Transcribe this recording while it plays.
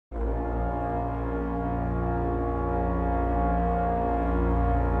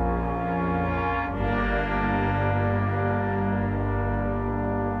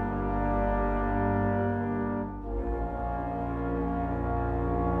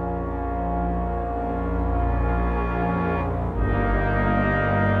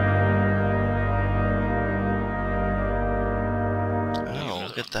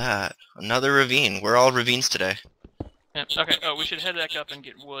at that. Another ravine. We're all ravines today. Yep. Okay. Oh, we should head back up and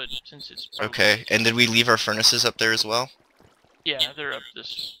get wood since it's probably... Okay. And did we leave our furnaces up there as well? Yeah, they're up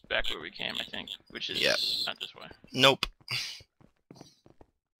this back where we came, I think, which is not this way. Nope.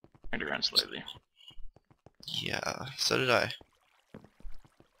 Turned around slightly. Yeah, so did I.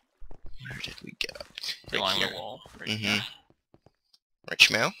 Where did we get up? Right Along here. the wall. Right there.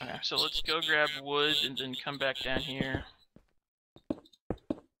 Rich mail? Okay, so let's go grab wood and then come back down here.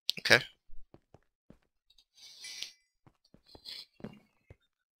 Okay.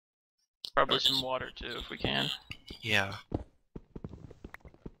 Probably some water too, if we can. Yeah.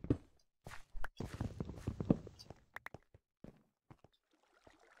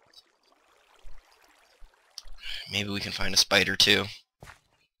 Maybe we can find a spider too.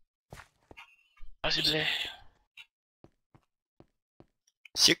 Possibly.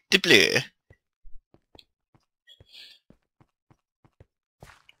 Cirque de bleu.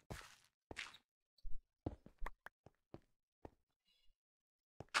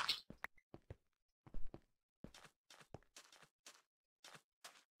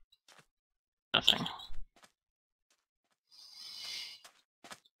 Nothing.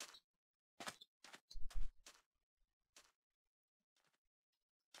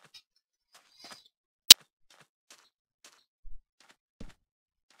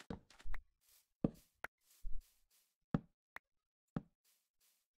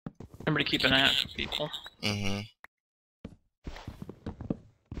 Remember to keep an eye out for people.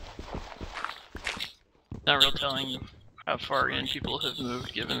 Not real telling how far in people have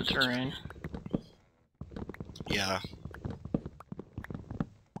moved given the terrain. Yeah.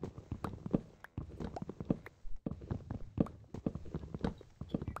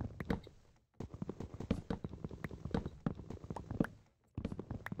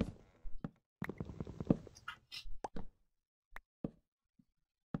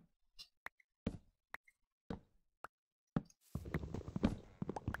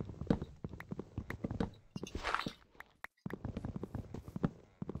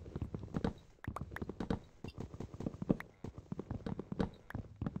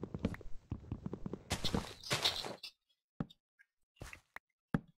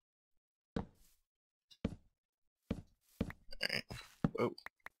 Whoa.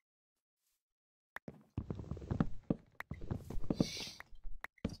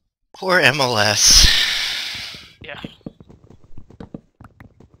 Poor MLS. Yeah.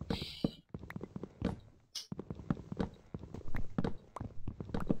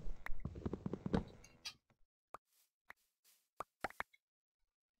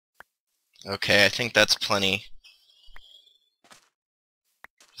 Okay, I think that's plenty.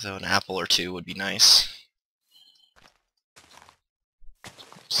 So an apple or two would be nice.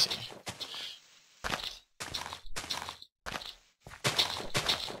 Let's see.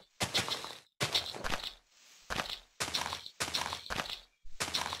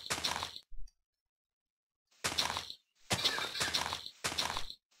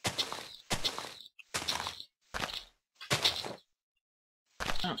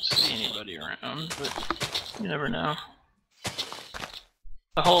 I don't see anybody around, but you never know.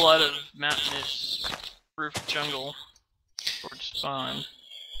 A whole lot of mountainous roof jungle towards spawn.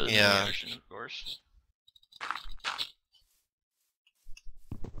 Yeah. The ocean, of course.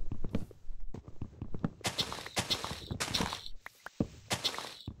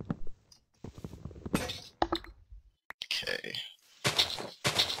 Okay.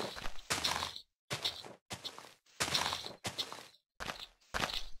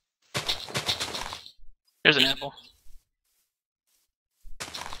 Here's an apple.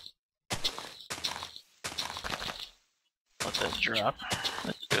 Let that drop.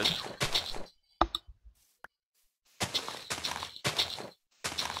 That's good.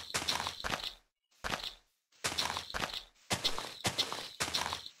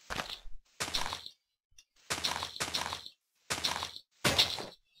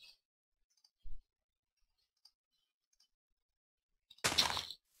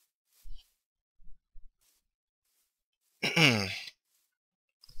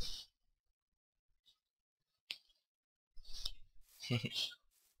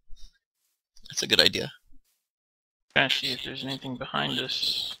 That's a good idea. Trying to see if there's anything behind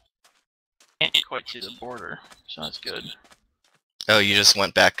us. Can't quite see the border, so that's good. Oh, you just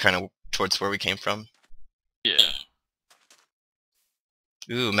went back kind of towards where we came from? Yeah.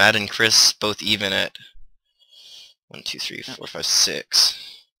 Ooh, Matt and Chris both even at 1, 2, 3, 4, 5,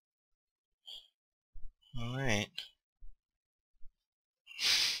 6. Alright.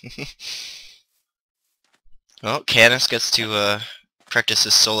 Well, Canus gets to practice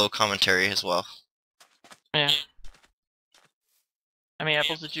his solo commentary as well. Yeah. How many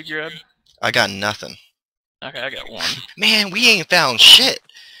apples did you grab? I got nothing. Okay, I got one. Man, we ain't found shit.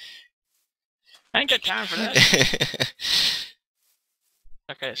 I ain't got time for that.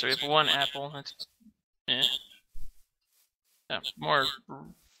 Okay, so we have one apple. That's more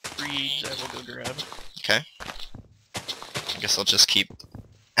reeds I will go grab. Okay. I guess I'll just keep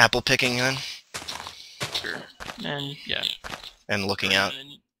apple picking then. Sure. And yeah. And looking out.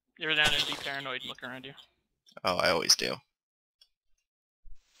 You're down and be paranoid and look around you. Oh, I always do.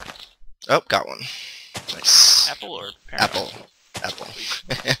 Oh, got one. Nice. Apple or paranoid? Apple.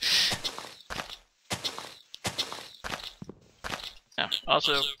 Yeah.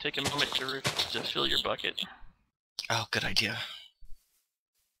 Also, take a moment to fill your bucket. Oh, good idea.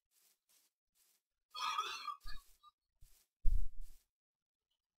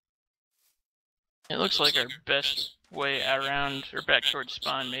 It looks like our best way around or back towards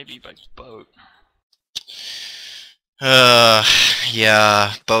spawn may be by boat.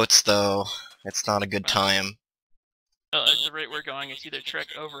 Yeah, boats though. It's not a good time. At the rate we're going, it's either trek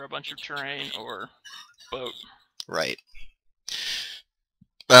over a bunch of terrain or boat. Right.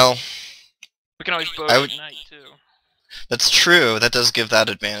 Well, we can always boat at night too. That's true. That does give that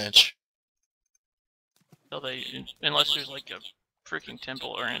advantage. So unless there's like a freaking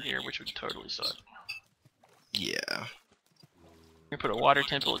temple around here, which would totally suck. Yeah. We put a water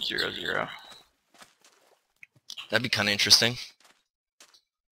temple at 0-0. That'd be kind of interesting.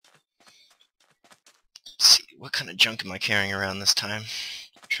 Let's see, what kind of junk am I carrying around this time?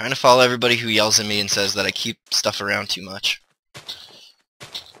 Trying to follow everybody who yells at me and says that I keep stuff around too much.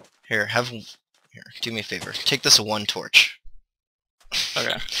 Here, do me a favor. Take this one torch.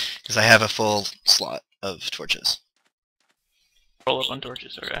 Okay. Because I have a full slot of torches. Roll up on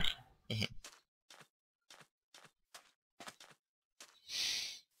torches, okay. Mm-hmm.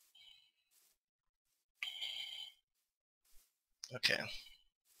 Okay.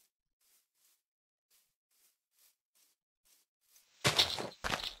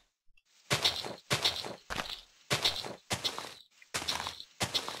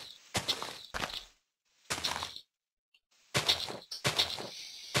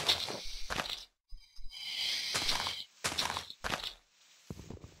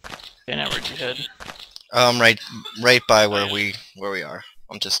 Okay, now where'd you head? Right by where we are.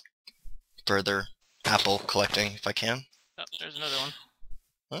 I'm just further apple collecting if I can. Oh, there's another one.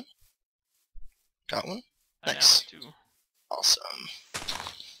 Huh? Got one? I Nice. Two. Awesome.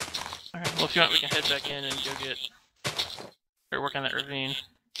 Alright, well if you want we can head back in and go get or work on that ravine.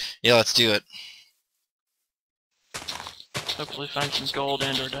 Yeah, let's do it. Hopefully find some gold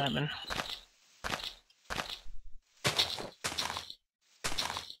and or diamond.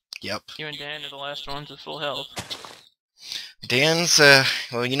 Yep. You and Dan are the last ones with full health. Dan's,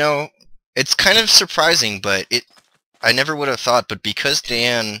 well, you know, it's kind of surprising, but I never would have thought, but because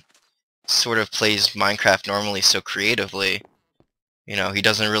Dan sort of plays Minecraft normally so creatively, you know, he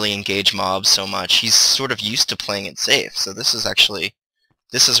doesn't really engage mobs so much, he's sort of used to playing it safe, so this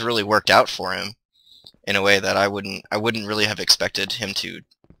has really worked out for him in a way that I wouldn't really have expected him to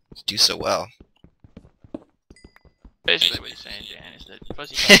do so well. Basically what he's saying, Dan, is that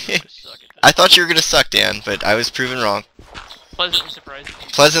Fuzzy Fuzzy would suck at that. I thought you were going to suck, Dan, but I was proven wrong. Pleasantly surprised.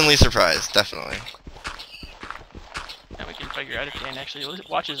 Pleasantly surprised, definitely. Now we can figure out if Dan actually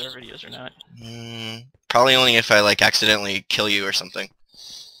watches our videos or not. Probably only if I, like, accidentally kill you or something.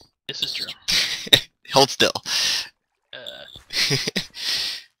 This is true. Hold still.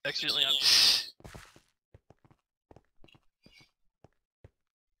 Accidentally on...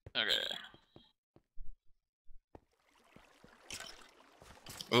 Okay.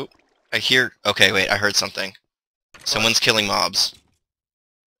 Oh, I hear... Okay, wait, I heard something. Someone's killing mobs.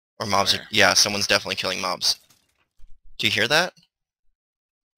 Or mobs are... Yeah, someone's definitely killing mobs. Do you hear that?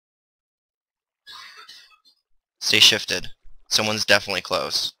 Stay shifted. Someone's definitely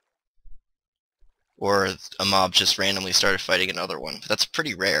close. Or a mob just randomly started fighting another one. But that's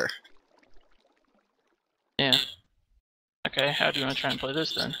pretty rare. Yeah. Okay, how do you want to try and play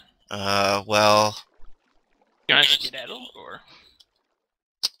this then? Well... You want to skedaddle, or...?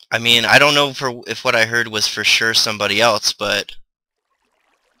 I mean, I don't know if what I heard was for sure somebody else, but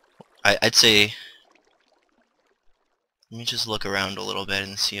I'd say... Let me just look around a little bit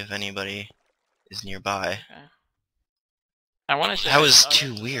and see if anybody is nearby. Okay. I want to say that was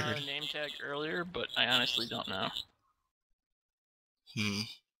too weird. I saw a name tag earlier, but I honestly don't know.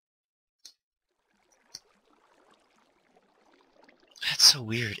 That's so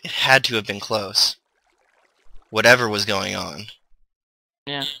weird. It had to have been close. Whatever was going on.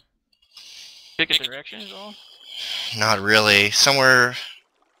 Yeah. Pick a direction at all? Not really. Somewhere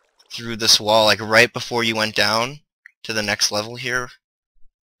through this wall, like right before you went down to the next level here,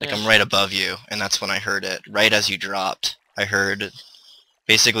 Like, I'm right above you, and that's when I heard it. Right as you dropped, I heard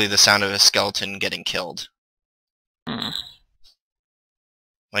basically the sound of a skeleton getting killed. Hmm.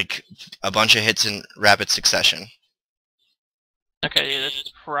 Like, a bunch of hits in rapid succession. Okay, yeah,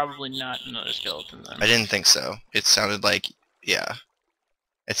 that's probably not another skeleton then. I didn't think so. It sounded like, yeah.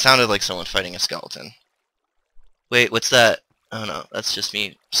 It sounded like someone fighting a skeleton. Wait, what's that? Oh no, that's just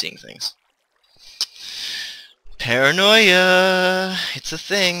me seeing things. Paranoia! It's a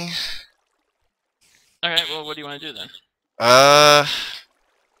thing. Alright, well, what do you want to do then? I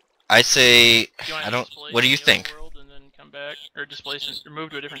say, Do you want I to don't, displace what do you the think? overworld and then come back? Or displace and or move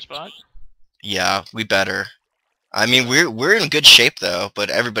to a different spot? Yeah, we better. I mean, we're in good shape though, but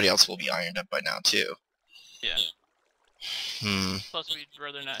everybody else will be ironed up by now too. Yeah. Hmm. Plus, we'd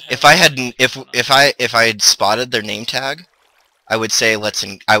rather not have... If I hadn't, if I had spotted their name tag, I would say let's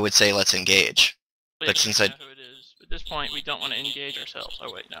engage. But since I know who it is. At this point, we don't want to engage ourselves.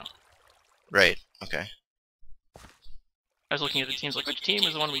 Oh wait, no. right, okay. I was looking at the teams like, which team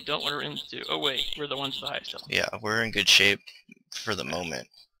is the one we don't want to run into? Oh wait, we're the ones with the highest health. Yeah, we're in good shape for the moment.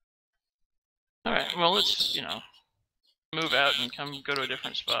 Alright, well let's, you know, move out and go to a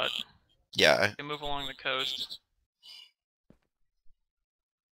different spot. Yeah. We can move along the coast.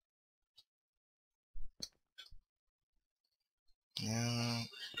 Yeah.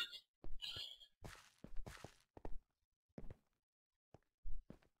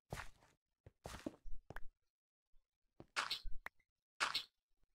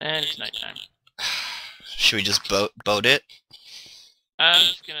 And it's nighttime. Should we just boat it? I'm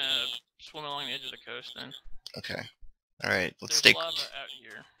just gonna swim along the edge of the coast then. Okay. Alright, let's There's take... lava out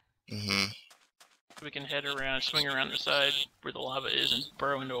here. Mm-hmm. We can head around, swing around the side where the lava is and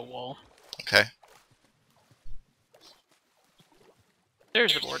burrow into a wall. Okay.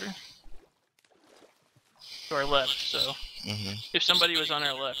 There's the border. To our left, so... If somebody was on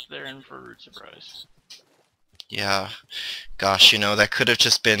our left, they're in for a rude surprise. Yeah. Gosh, you know, that could have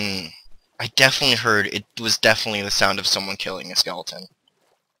just been... I definitely heard, it was definitely the sound of someone killing a skeleton.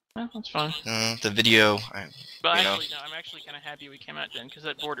 Well, that's fine. The video... But actually, no, I'm actually kind of happy we came out then, because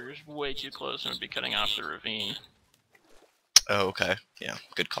that border is way too close and would be cutting off the ravine. Oh, okay. Yeah,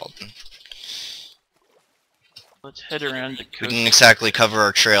 good call then. Let's head around the coast. We didn't exactly cover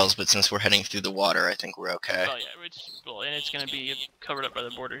our trails, but since we're heading through the water, I think we're okay. Oh yeah, and it's gonna be covered up by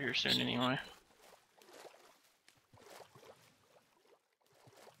the border here soon anyway.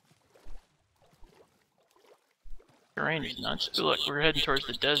 Terrain is nuts. Ooh, look, we're heading towards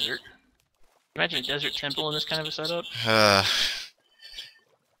the desert. Imagine a desert temple in this kind of a setup.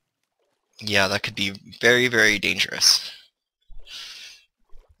 Yeah, that could be very, very dangerous.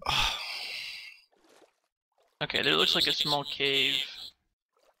 Oh. Okay, there looks like a small cave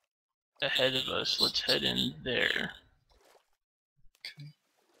ahead of us. Let's head in there. Okay.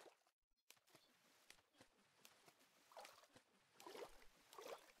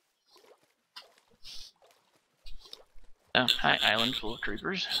 Oh, hi, island full of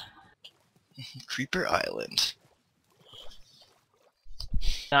creepers. Creeper Island.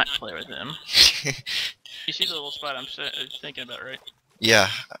 Not play with them. You see the little spot I'm thinking about, right? Yeah,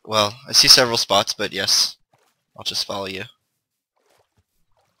 well, I see several spots, but yes, I'll just follow you.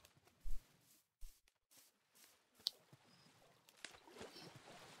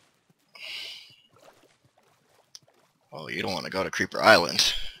 Oh, you don't want to go to Creeper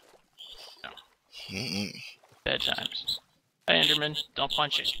Island. No. Mm-mm. Bad times. Hi, Enderman. Don't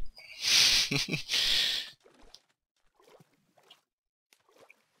punch it.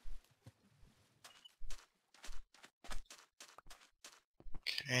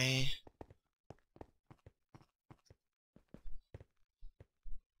 Okay.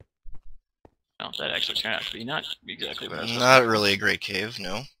 Well, that actually turned out to be not exactly what I was Not really a great cave,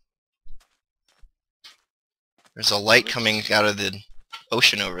 no. There's a light coming out of the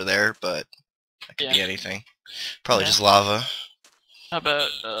ocean over there, but that could be anything. Probably just lava. How about,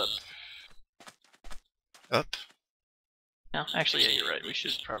 Up? No, actually, yeah, you're right. We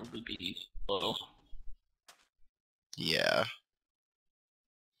should probably be low. Yeah.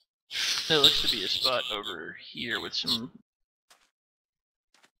 There looks to be a spot over here with some...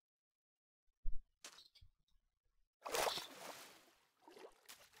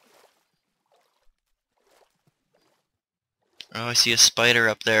 Oh, I see a spider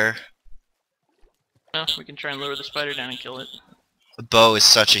up there. Well, we can try and lure the spider down and kill it. The bow is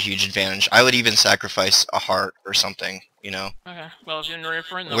such a huge advantage. I would even sacrifice a heart or something, you know. Okay, well, if you're in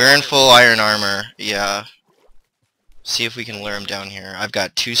the We're in full iron armor, yeah. See if we can lure him down here. I've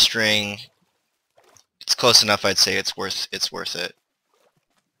got 2 string. It's close enough, I'd say it's worth it.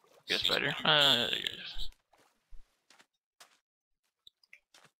 Good spider. There it is.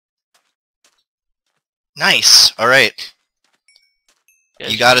 Nice! Alright. Yeah,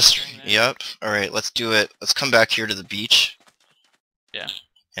 You got us. doing that. Yep. Alright, let's do it. Let's come back here to the beach. Yeah.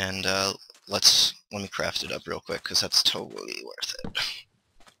 And let me craft it up real quick, because that's totally worth it.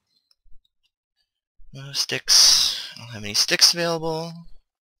 No sticks. I don't have any sticks available.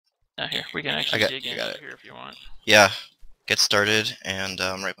 Here, we can actually dig in over here if you want. Yeah. Get started, and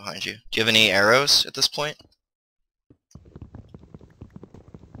I'm right behind you. Do you have any arrows at this point?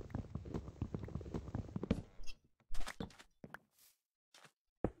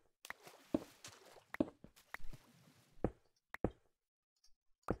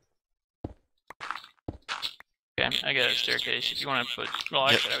 Okay, I got a staircase. If you want to put, well,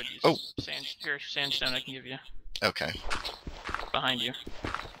 actually, I would use sandstone. I can give you. Okay. Behind you.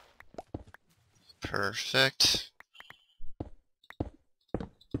 Perfect.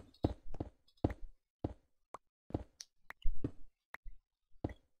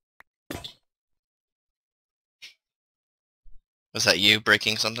 Was that you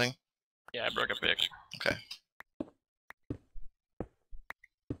breaking something? Yeah, I broke a pick. Okay.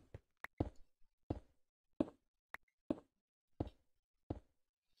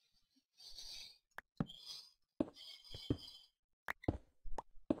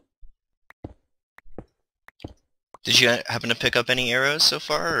 Did you happen to pick up any arrows so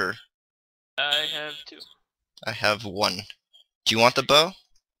far, or? I have 2. I have 1. Do you want the bow?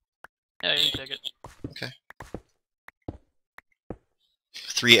 Yeah, you can take it. Okay.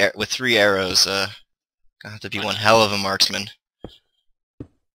 With 3 arrows, gonna have to be one hell of a marksman.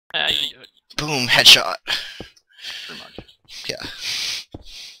 Yeah, you can do it. Boom, headshot. Pretty much. Yeah.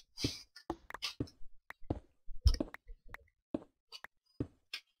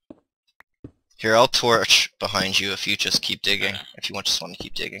 Here, I'll torch behind you if you just keep digging. Okay. If you just want to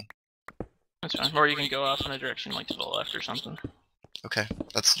keep digging. That's fine. Or you can go off in a direction like to the left or something. Okay,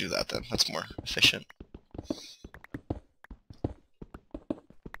 let's do that then. That's more efficient.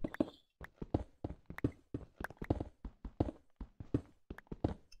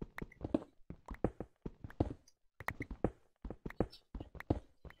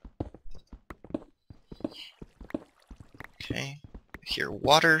 Okay, here,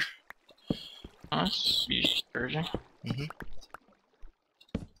 water. That's discouraging.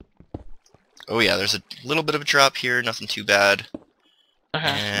 Oh yeah, there's a little bit of a drop here, nothing too bad. Okay.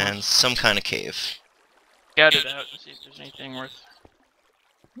 And some kind of cave. Scout it out and see if there's anything worth.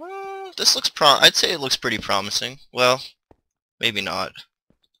 Well, this looks I'd say it looks pretty promising. Well, maybe not.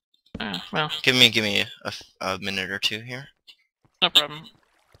 Well. Give me a minute or 2 here. No problem.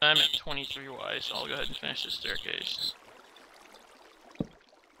 I'm at 23 wise, so I'll go ahead and finish this staircase.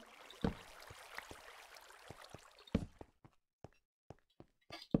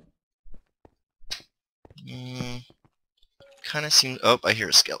 Kind of seems. Oh, I hear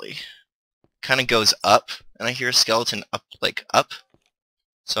a skelly. Kind of goes up, and I hear a skeleton up, like up.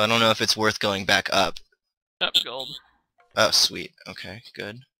 So I don't know if it's worth going back up. Up gold. Oh, sweet. Okay,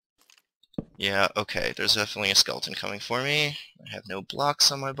 good. Yeah, okay. There's definitely a skeleton coming for me. I have no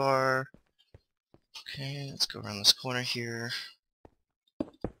blocks on my bar. Okay, let's go around this corner here.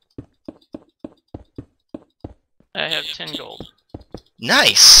 I have 10 gold.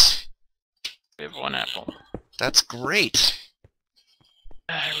 Nice! We have 1 apple. That's great.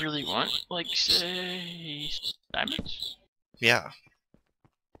 I really want, like, say, diamonds? Yeah.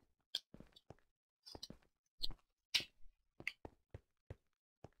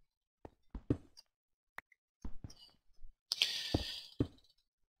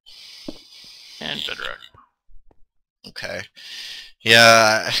 And bedrock. Okay.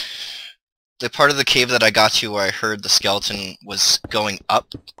 Yeah, the part of the cave that I got to where I heard the skeleton was going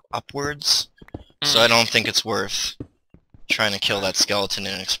upwards, so I don't think it's worth trying to kill that skeleton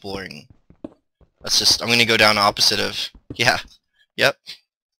and exploring. I'm gonna go down opposite of, yeah, yep.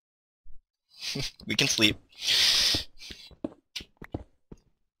 We can sleep.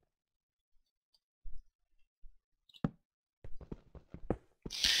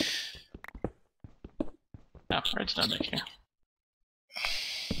 No, redstone back here.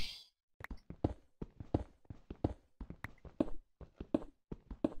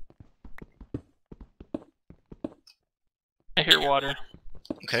 I hear water.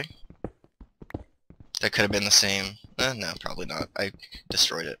 Okay. That could have been the same. No, probably not. I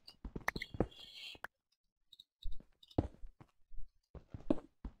destroyed it.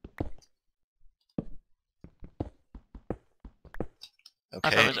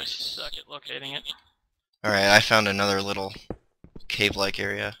 Okay. I suck at locating it. Alright, I found another little cave-like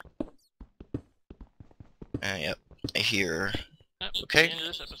area. Yep. I hear. Yep, Okay. the end of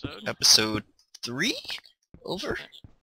this episode. Episode 3? Over?